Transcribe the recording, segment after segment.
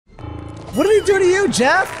What did he do to you,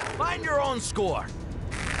 Jeff? Find your own score.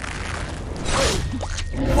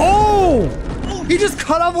 Oh! He just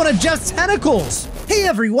cut off one of Jeff's tentacles. Hey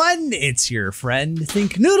everyone, it's your friend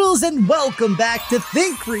Thinknoodles and welcome back to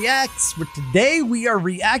Think Reacts, where today we are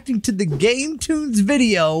reacting to the Game Tunes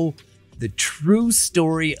video, The True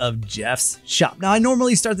Story of Jeff's Shop. Now I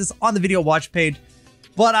normally start this on the video watch page,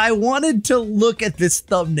 but I wanted to look at this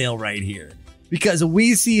thumbnail right here because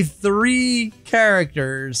we see 3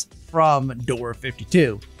 characters from Door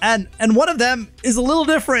 52. And one of them is a little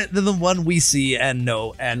different than the one we see and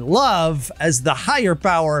know and love as the higher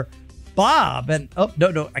power Bob. And oh,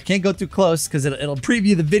 no, I can't go too close because it'll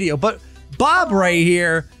preview the video. But Bob right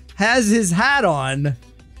here has his hat on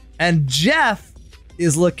and Jeff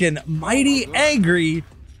is looking mighty angry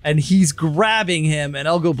and he's grabbing him and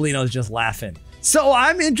El Goblino's just laughing. So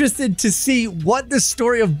I'm interested to see what the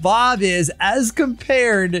story of Bob is as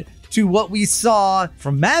compared to what we saw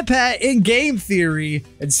from MatPat in Game Theory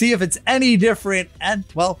and see if it's any different and,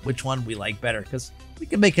 well, which one we like better because we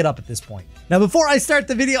can make it up at this point. Now, before I start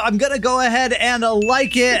the video, I'm gonna go ahead and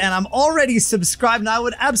like it, and I'm already subscribed, and I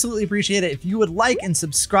would absolutely appreciate it if you would like and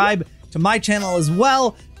subscribe to my channel as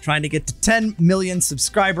well, trying to get to 10 million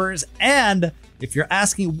subscribers. And if you're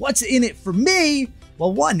asking what's in it for me,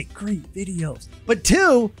 well, 1, great videos. But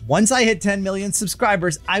 2, once I hit 10 million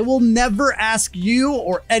subscribers, I will never ask you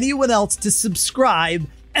or anyone else to subscribe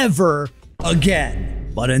ever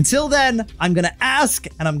again. But until then, I'm gonna ask,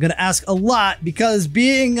 and I'm gonna ask a lot because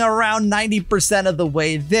being around 90% of the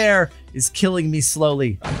way there is killing me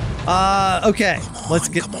slowly. Okay, let's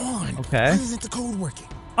get, come on. Okay. Why isn't the code working?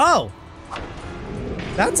 Oh,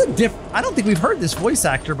 that's a I don't think we've heard this voice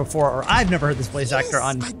actor before, or I've never heard this voice actor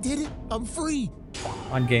on. I did it, I'm free.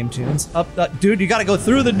 On Game Tunes. Dude, you gotta go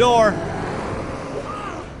through the door.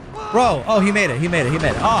 Bro, oh, he made it.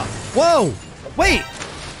 Oh, whoa, wait.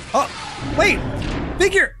 Oh, wait,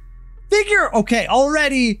 figure. Okay,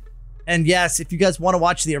 already. And yes, if you guys want to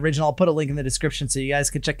watch the original, I'll put a link in the description so you guys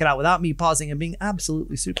can check it out without me pausing and being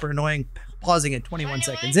absolutely super annoying, pausing at 21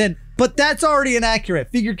 seconds in. But that's already inaccurate.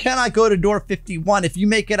 Figure cannot go to door 51. If you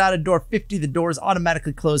make it out of door 50, the doors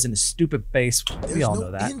automatically close in his stupid face. We all know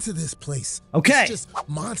that. There's no end to this place. Okay. It's just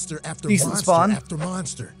monster after Decent monster spawn. after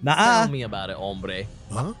monster. Tell me about it, hombre.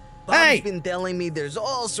 Huh? Bob's been telling me there's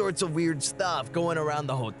all sorts of weird stuff going around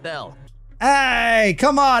the hotel. Hey,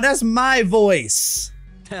 come on, that's my voice.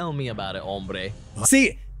 Tell me about it, hombre.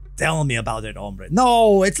 See, tell me about it, hombre.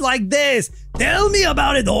 No, it's like this. Tell me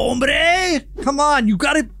about it, hombre. Come on, you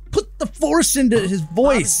gotta put the force into his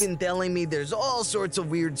voice. Bob's been telling me there's all sorts of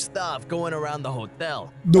weird stuff going around the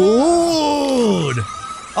hotel. Dude. Oh,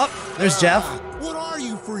 there's Jeff. What are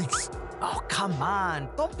you freaks? Oh, come on.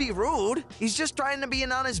 Don't be rude. He's just trying to be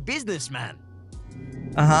an honest businessman.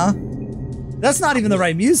 Uh-huh. That's not even the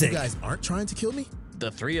right music. You guys aren't trying to kill me?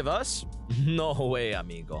 The 3 of us? No way,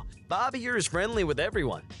 amigo. Bobby here is friendly with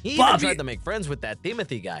everyone. He Bobby even tried to make friends with that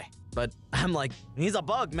Timothy guy. But I'm like, he's a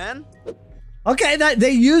bug, man. Okay, that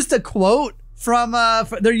they used a quote from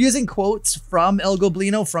they're using quotes from El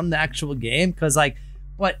Goblino from the actual game because, like,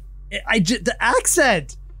 what the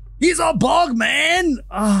accent. He's a bug, man.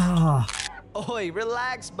 Ah. Oi,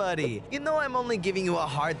 relax, buddy. You know I'm only giving you a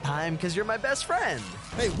hard time because you're my best friend.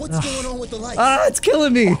 Hey, what's going on with the lights? It's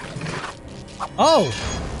killing me. Oh.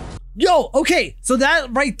 Yo, okay, so that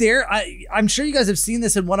right there, I'm sure you guys have seen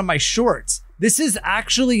this in one of my shorts. This is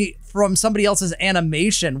actually from somebody else's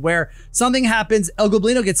animation where something happens, El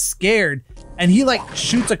Goblino gets scared, and he like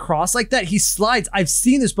shoots across like that. He slides. I've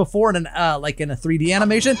seen this before in an like in a 3D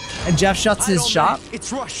animation, and Jeff shuts his shop.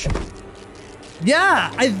 It's Rush. Yeah,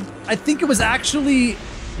 I think it was actually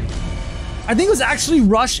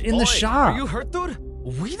Rush in the shop. Are you hurt, dude?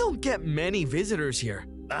 We don't get many visitors here.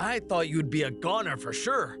 I thought you'd be a goner for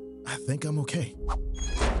sure. I think I'm okay.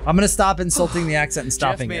 I'm gonna stop insulting the accent and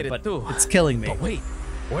stopping Jeff made it, but too. it's killing me. But wait,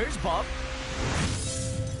 where's Bob?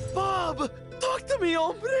 Bob, talk to me,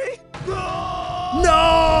 hombre.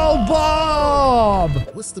 No, Bob!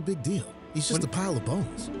 What's the big deal? He's just a pile of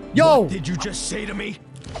bones. Yo! What did you just say to me?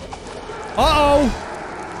 Uh-oh!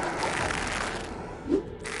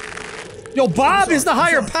 Yo, Bob is the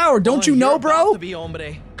higher power, don't you know, bro? To be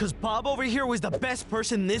hombre, because Bob over here was the best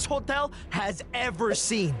person this hotel has ever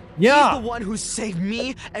seen. Yeah. He's the one who saved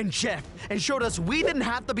me and Jeff and showed us we didn't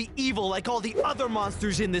have to be evil like all the other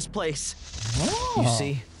monsters in this place. Oh. You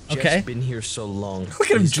see, Jeff's been here so long, Look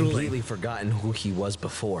at him he's drooling. completely forgotten who he was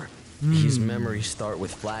before. His memories start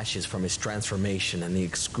with flashes from his transformation and the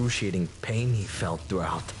excruciating pain he felt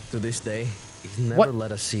throughout. To this day, he's never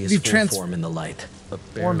let us see his full form in the light.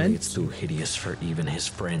 Apparently, it's too hideous for even his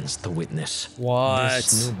friends to witness. What?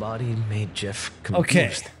 This new body made Jeff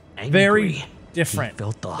confused angry. Very different He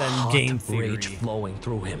felt the than hot game theory. rage flowing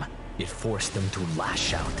through him. It forced him to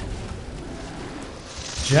lash out.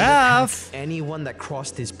 Jeff! Anyone that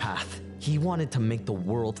crossed his path, he wanted to make the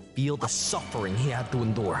world feel the suffering he had to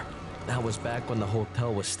endure. That was back when the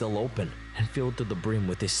hotel was still open and filled to the brim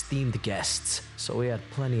with esteemed guests, so he had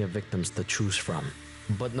plenty of victims to choose from.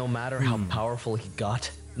 But no matter how powerful he got,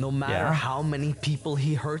 no matter how many people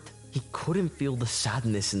he hurt, he couldn't feel the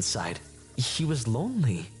sadness inside. He was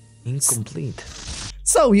lonely, incomplete.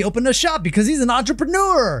 So he opened a shop because he's an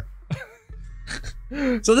entrepreneur.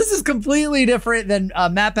 So this is completely different than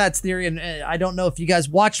MatPat's theory, and I don't know if you guys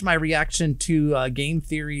watched my reaction to Game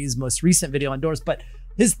Theory's most recent video on doors, but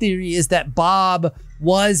his theory is that Bob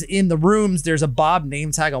was in the rooms. There's a Bob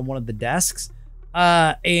name tag on one of the desks,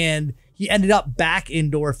 and he ended up back in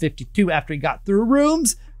door 52 after he got through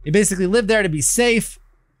rooms. He basically lived there to be safe,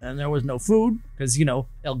 and there was no food because, you know,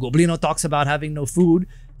 El Goblino talks about having no food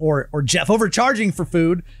or Jeff overcharging for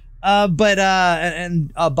food. But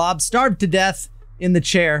Bob starved to death in the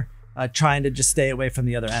chair, trying to just stay away from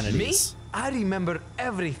the other entities. Me? I remember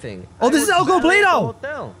everything. Oh, this is El Goblino!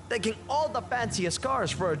 Hotel, taking all the fanciest cars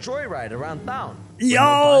for a joyride around town. Yo! When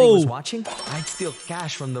nobody was watching, I'd steal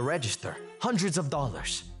cash from the register, hundreds of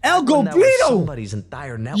dollars. El When that was Goblino! somebody's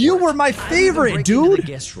entire net You worth. were my I'd even favorite, break into dude. the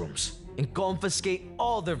guest rooms and confiscate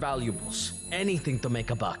all their valuables, anything to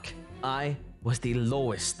make a buck. I was the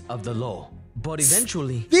lowest of the low. But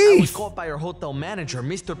eventually, I was caught by our hotel manager,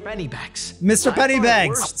 Mr. Pennybags. Mr.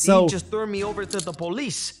 Pennybags. So he just turned me over to the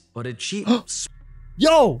police. But it cheap.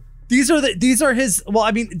 Yo, these are his. Well,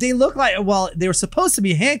 I mean, they look like. Well, they were supposed to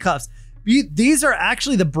be handcuffs. These are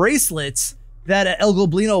actually the bracelets that El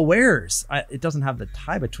Goblino wears. It doesn't have the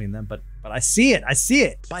tie between them, but I see it. I see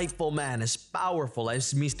it. Spiteful man as powerful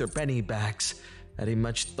as Mr. Pennybags had a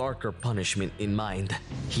much darker punishment in mind.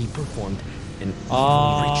 He performed an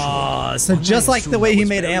evil ritual. So just like the way he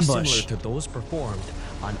made Ambush. Similar to those performed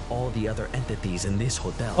on all the other entities in this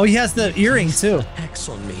hotel. Oh, he has the earring too. A hex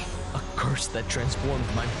on me, a curse that transformed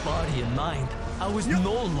my body and mind. I was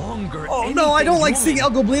no longer. Oh no, I don't like seeing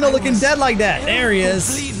El Goblino looking dead like that. There he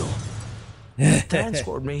is. The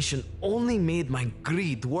transformation only made my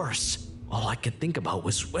greed worse. All I could think about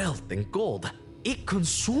was wealth and gold. It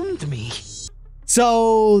consumed me.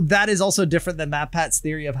 So that is also different than MatPat's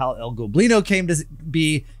theory of how El Goblino came to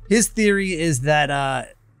be. His theory is that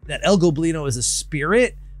that El Goblino is a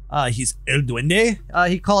spirit. He's El Duende,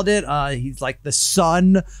 he called it. He's like the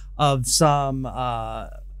son of some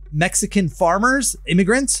Mexican farmers,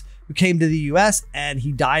 immigrants who came to the U.S. and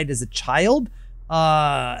he died as a child.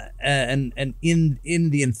 And in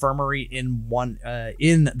the infirmary in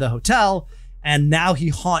the hotel, and now he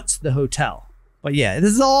haunts the hotel. But yeah,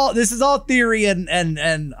 this is all theory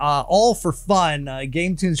and all for fun.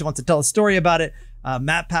 Game Tunes wants to tell a story about it.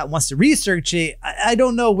 MatPat wants to research it. I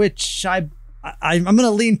don't know which I'm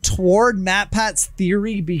gonna lean toward MatPat's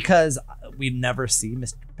theory because we never see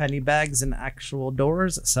Mr. Pennybags in actual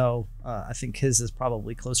doors. So I think his is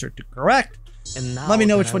probably closer to correct. And now let me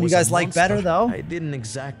know which one you guys like better, though. I didn't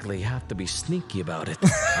exactly have to be sneaky about it.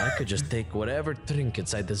 I could just take whatever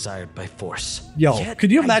trinkets I desired by force. Yo, Yet,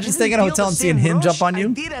 could you imagine staying at a hotel and seeing him jump on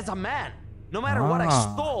you? I did as a man. No matter what I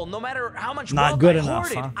stole, no matter how much Not wealth good I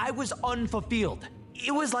enough, hoarded, huh? I was unfulfilled.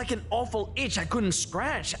 It was like an awful itch I couldn't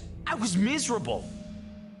scratch. I was miserable.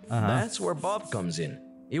 That's where Bob comes in.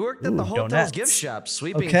 He worked at the hotel's donuts. gift shop,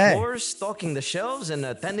 sweeping floors, stocking the shelves, and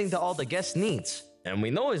attending to all the guests' needs. And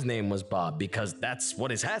we know his name was Bob because that's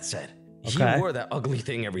what his hat said. He wore that ugly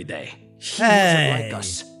thing every day. He wasn't like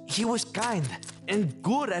us. He was kind and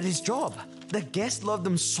good at his job. The guests loved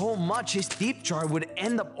him so much his tip jar would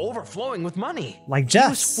end up overflowing with money. Like Jeff's.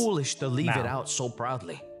 He was foolish to leave it out so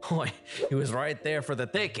proudly. Boy, he was right there for the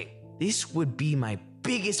taking. This would be my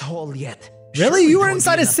biggest haul yet. Really? Surely You were don't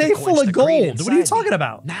inside be a enough to safe quench full of the greed gold. What are you inside me. talking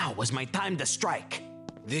about? Now was my time to strike.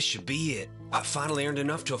 This should be it. I finally earned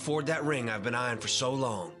enough to afford that ring I've been eyeing for so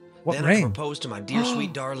long. What then ring? I proposed to my dear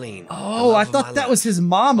sweet Darlene. Oh, I thought that was his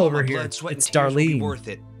mom All over my here. blood, sweat, It's and tears will be Darlene. worth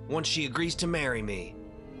it once she agrees to marry me.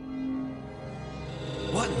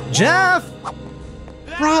 What in the world? Jeff!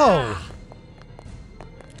 Bro!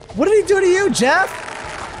 What did he do to you, Jeff?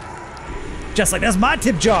 Just like that's my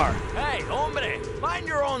tip jar. Hey, hombre, find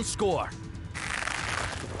your own score.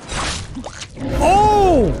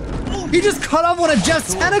 Oh! He just cut off one of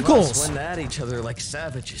Jeff's tentacles. Went at each other like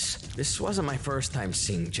savages. This wasn't my first time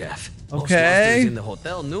seeing Jeff. Most Okay. monsters in the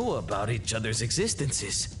hotel knew about each other's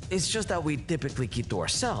existences. It's just that we typically keep to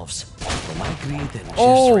ourselves. For my greed and Jeff's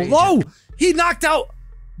Oh, rage. whoa! He knocked out.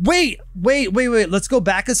 Wait. Let's go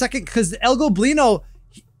back a second because El Goblino,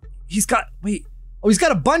 he's got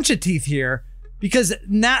a bunch of teeth here. Because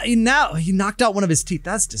now he knocked out one of his teeth.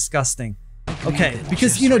 That's disgusting. Okay,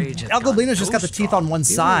 because you know El Goblino's just got the teeth on one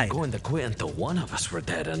side. We were going to quit until one of us were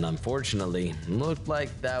dead, and unfortunately, looked like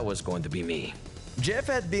that was going to be me. Jeff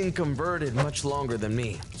had been converted much longer than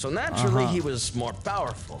me, so naturally he was more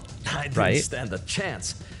powerful. I didn't stand a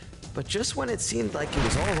chance. But just when it seemed like it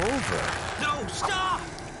was all over. No, stop!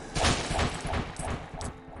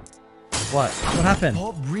 What? What happened?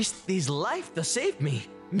 Bob risked his life to save me.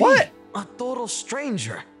 What? A total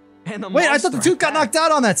stranger. And wait, I thought the tooth got knocked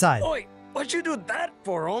out on that side. Oi, what'd you do that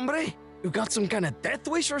for, hombre? You got some kind of death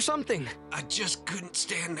wish or something? I just couldn't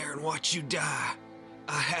stand there and watch you die.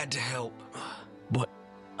 I had to help. But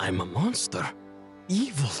I'm a monster.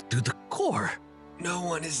 Evil to the core. No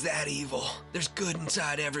one is that evil. There's good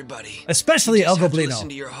inside everybody. Especially El Goblino. Listen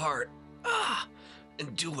to your heart.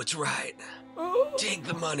 And do what's right. Take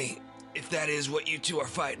the money, if that is what you two are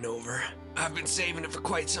fighting over. I've been saving it for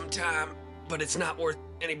quite some time, but it's not worth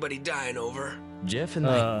anybody dying over. Jeff and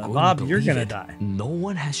I Bob, you're gonna die. No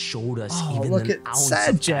one has showed us even an ounce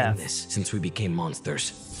of kindness since we became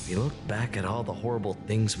monsters. We look back at all the horrible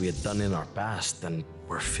things we had done in our past and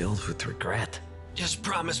we're filled with regret. Just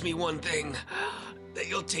promise me one thing, that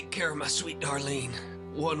you'll take care of my sweet Darlene,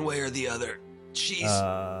 one way or the other. She's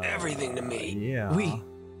everything to me. Yeah.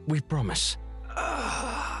 We promise.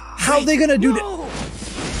 How are they gonna do that?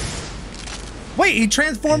 Wait, he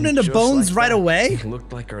transformed into bones right away? He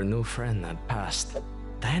looked like our new friend that passed.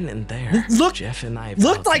 Then and there, Jeff and I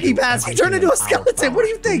looked like he passed. He turned into a skeleton. What do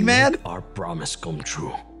you think, man? Our promise come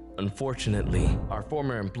true. Unfortunately, our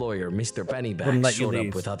former employer, Mr. Pennyback, showed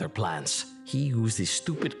up with other plans. He used his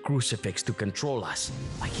stupid crucifix to control us,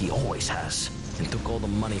 like he always has, and took all the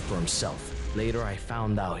money for himself. Later, I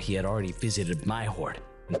found out he had already visited my hoard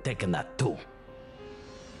and taken that too.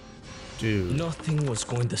 Dude. Nothing was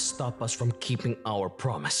going to stop us from keeping our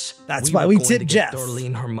promise. That's why we tipped Jeff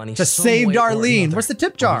Darlene her money to save Darlene. Where's the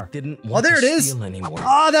tip jar? Oh, there it is.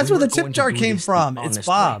 Oh, that's where the tip jar came from. It's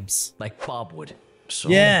Bob's. Like Bob would. So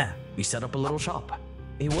yeah. We set up a little shop.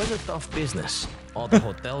 It was a tough business. All the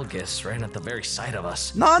hotel guests ran at the very sight of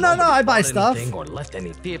us. No, I buy stuff. Or left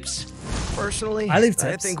any tips. Personally, I leave tips.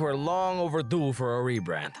 I think we're long overdue for a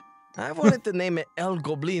rebrand. I wanted to name it El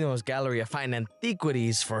Goblino's Gallery of Fine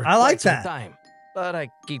Antiquities for quite some time, but I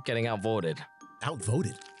keep getting outvoted.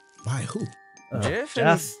 Outvoted? By who? Jeff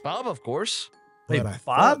and Bob, of course. But I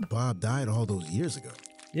thought Bob died all those years ago.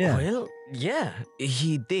 Yeah. Well, yeah,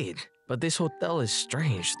 he did. But this hotel is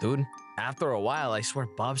strange, dude. After a while, I swear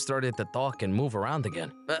Bob started to talk and move around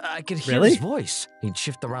again. I could hear his voice. He'd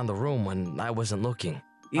shift around the room when I wasn't looking.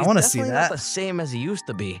 I want to see that. He's definitely not the same as he used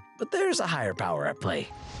to be, but there's a higher power at play.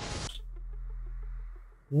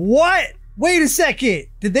 What? Wait a second.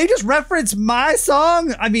 Did they just reference my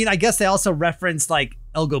song? I mean, I guess they also referenced like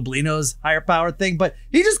El Goblino's higher power thing, but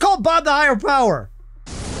he just called Bob the higher power.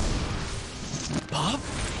 Bob?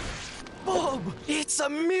 Bob, it's a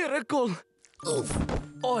miracle.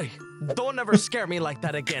 Oi, don't ever scare me like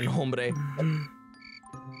that again, hombre.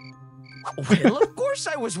 Well, of course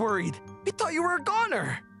I was worried. I thought you were a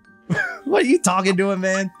goner. What are you talking to him,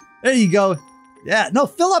 man? There you go. Yeah, no,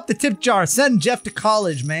 fill up the tip jar. Send Jeff to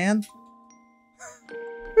college, man.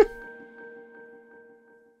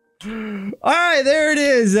 All right, there it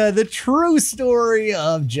is. The true story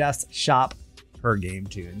of Jeff's shop for Game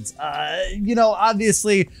Tunes. You know,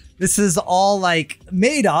 obviously, this is all like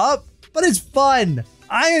made up, but it's fun.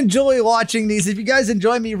 I enjoy watching these. If you guys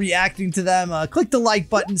enjoy me reacting to them, click the like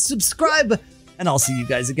button, subscribe, and I'll see you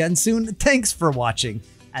guys again soon. Thanks for watching.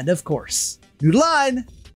 And of course, Noodle on!